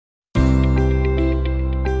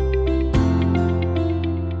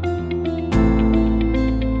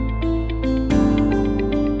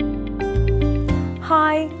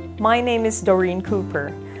My name is Doreen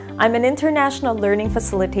Cooper. I'm an international learning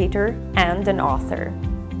facilitator and an author.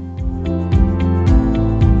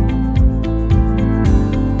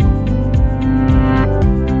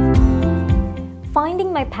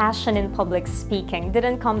 Finding my passion in public speaking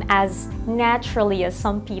didn't come as naturally as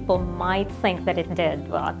some people might think that it did,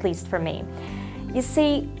 well, at least for me. You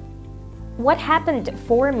see, what happened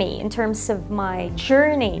for me in terms of my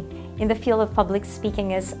journey in the field of public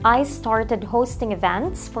speaking is I started hosting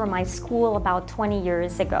events for my school about 20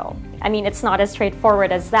 years ago. I mean, it's not as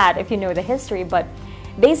straightforward as that if you know the history, but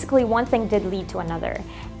basically one thing did lead to another.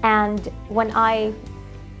 And when I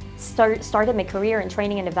started my career in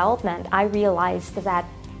training and development, I realized that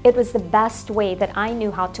it was the best way that I knew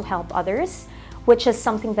how to help others, which is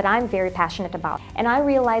something that I'm very passionate about. And I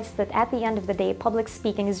realized that at the end of the day, public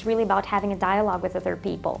speaking is really about having a dialogue with other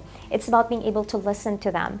people. It's about being able to listen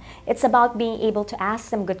to them. It's about being able to ask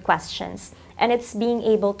them good questions. And it's being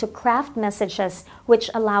able to craft messages which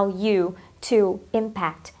allow you to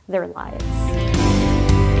impact their lives.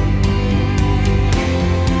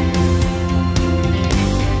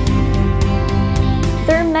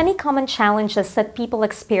 There are many common challenges that people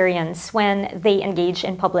experience when they engage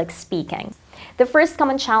in public speaking. The first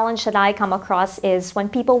common challenge that I come across is when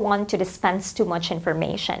people want to dispense too much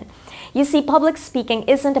information. You see, public speaking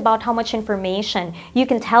isn't about how much information you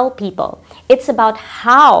can tell people. It's about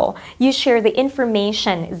how you share the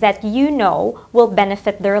information that you know will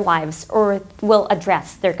benefit their lives or will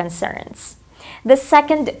address their concerns. The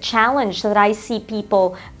second challenge that I see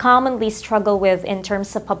people commonly struggle with in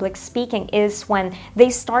terms of public speaking is when they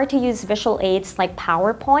start to use visual aids like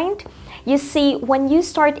PowerPoint. You see, when you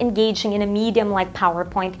start engaging in a medium like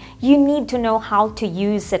PowerPoint, you need to know how to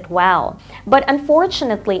use it well. But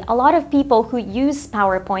unfortunately, a lot of people who use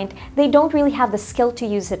PowerPoint, they don't really have the skill to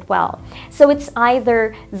use it well. So it's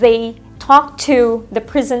either they talk to the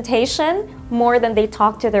presentation more than they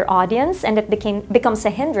talk to their audience, and it becomes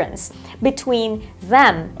a hindrance between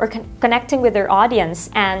them or connecting with their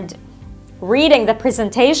audience and reading the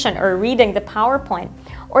presentation or reading the PowerPoint.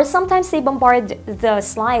 Or sometimes they bombard the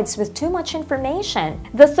slides with too much information.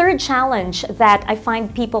 The third challenge that I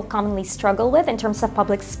find people commonly struggle with in terms of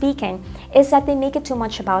public speaking is that they make it too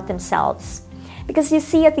much about themselves. Because you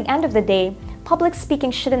see, at the end of the day, public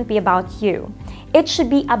speaking shouldn't be about you. It should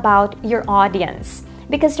be about your audience,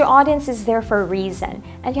 because your audience is there for a reason,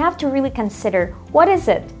 and you have to really consider what is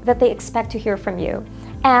it that they expect to hear from you,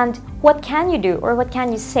 and what can you do or what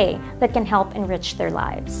can you say that can help enrich their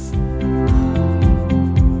lives.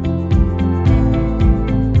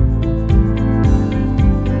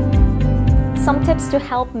 Some tips to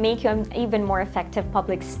help make you an even more effective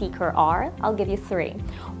public speaker are, I'll give you 3.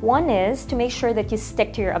 One is to make sure that you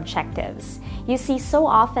stick to your objectives. You see, so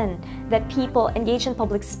often that people engage in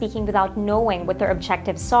public speaking without knowing what their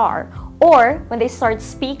objectives are, or when they start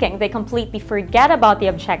speaking, they completely forget about the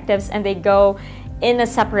objectives and they go in a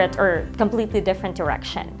separate or completely different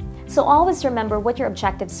direction. So always remember what your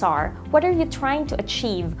objectives are. What are you trying to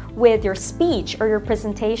achieve with your speech or your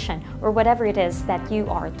presentation or whatever it is that you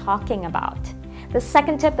are talking about? The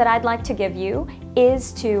second tip that I'd like to give you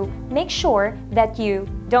is to make sure that you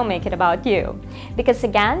don't make it about you. Because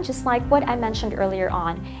again, just like what I mentioned earlier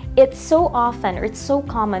on, it's so often or it's so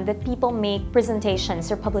common that people make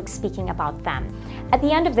presentations or public speaking about them. At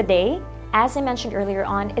the end of the day, as I mentioned earlier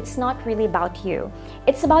on, it's not really about you.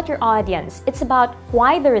 It's about your audience. It's about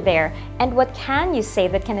why they're there and what can you say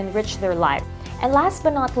that can enrich their life. And last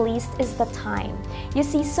but not least is the time. You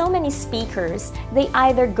see, so many speakers, they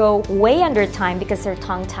either go way under time because they're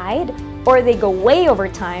tongue-tied, or they go way over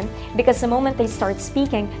time because the moment they start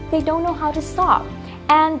speaking, they don't know how to stop.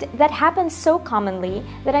 And that happens so commonly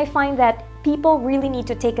that I find that people really need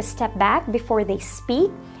to take a step back before they speak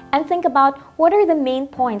and think about what are the main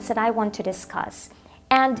points that I want to discuss,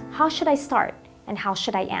 and how should I start and how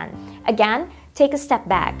should I end. Again, take a step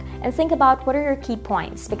back and think about what are your key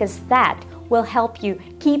points, because that will help you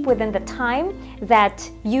keep within the time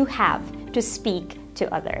that you have to speak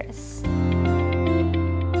to others.